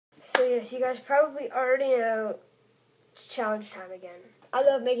yes, you guys probably already know it's challenge time again. I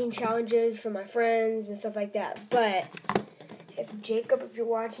love making challenges for my friends and stuff like that, but if you're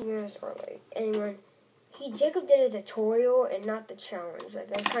watching this, or like anyone, Jacob did a tutorial and not the challenge. Like,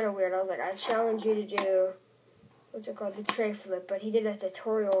 it's kind of weird. I was like, I challenge you to do, what's it called, the tray flip, but he did a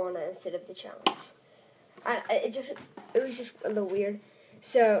tutorial on it instead of the challenge. It was just a little weird.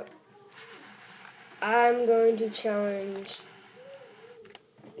 So, I'm going to challenge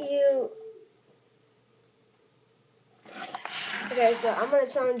you. Okay, so I'm going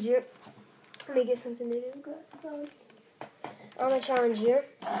to challenge you. Let me get something to do. I'm going to challenge you.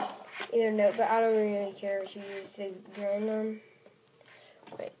 Either note, but I don't really care what you use to grind on.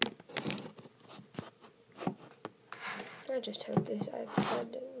 Wait. I just hope this. I've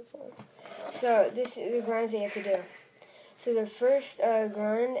tried it before. So, this is the grinds that you have to do. So, the first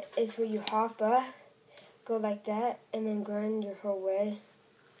grind is where you hop up, go like that, and then grind your whole way.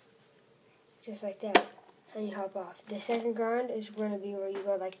 Just like that. And you hop off. The second grind is going to be where you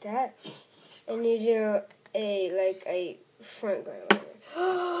go like that, and you do a front grind.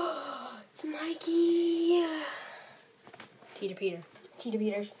 It's Mikey. Tita Peter. Tita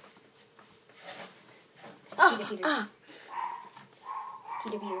Peters. It's Tita Peters. It's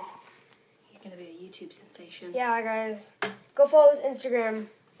Tita Peters. He's gonna be a YouTube sensation. Yeah, guys, go follow his Instagram.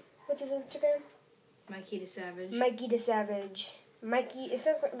 What's his Instagram? Mikey the Savage. Mikey the Savage. Mikey.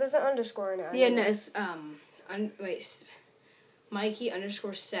 There's an underscore now. Yeah, no, it's Mikey Mikey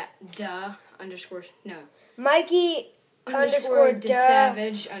underscore the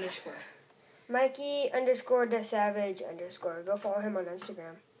Savage underscore. Mikey underscore the Savage underscore. Go follow him on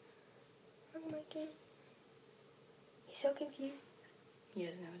Instagram. Look, Mikey. He's so confused. He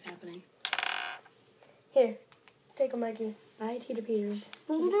doesn't know what's happening. Here, take a Mikey. Bye, Tita Peters.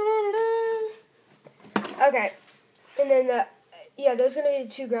 Okay, and then those are gonna be the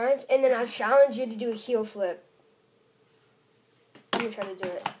two grinds, and then I challenge you to do a heel flip. Let me try to do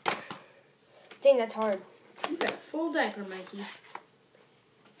it. Dang, that's hard. You got a full diaper, Mikey.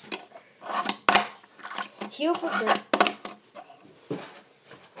 Heel flips are...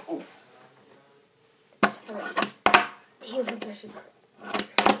 Okay. Heel flips are super hard.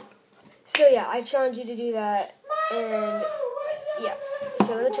 So yeah, I challenge you to do that, and yeah.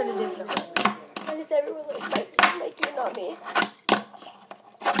 So let me try to do a heel flip. I just everyone like Mikey, not me.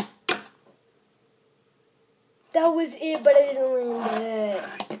 That was it, but I didn't land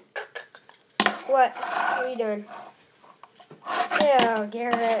it. What are you doing? Yeah,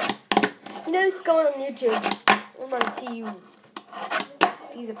 Garrett. You know this is going on YouTube. I'm about to see you.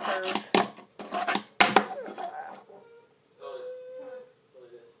 He's a perv.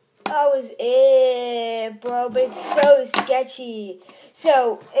 That was it, bro. But it's so sketchy.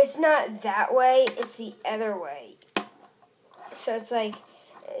 So, it's not that way. It's the other way. So, it's like,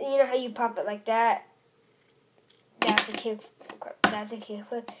 you know how you pop it like that? That's a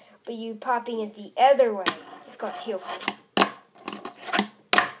kickflip. But you popping it the other way. It's called heel flip.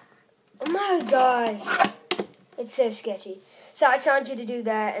 Oh my gosh. It's so sketchy. So I challenge you to do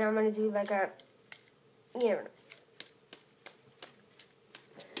that, and I'm going to do like a,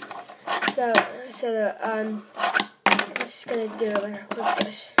 I'm just going to do like a quick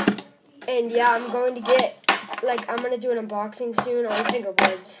session. And yeah, I'm going to I'm going to do an unboxing soon on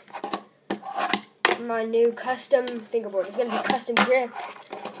fingerboards. My new custom fingerboard. It's going to be custom grip,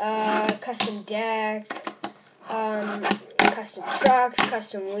 custom deck, custom trucks,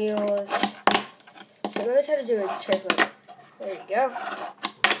 custom wheels. So let me try to do a tray flip. There you go.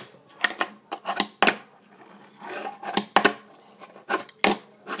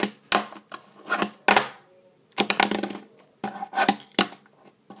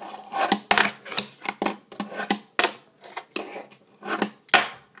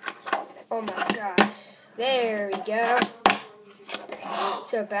 Oh my gosh. There we go.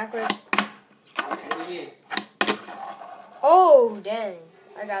 So backwards. Oh, dang.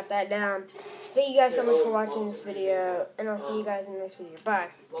 I got that down. So thank you guys so much for watching this video, and I'll see you guys in the next video. Bye.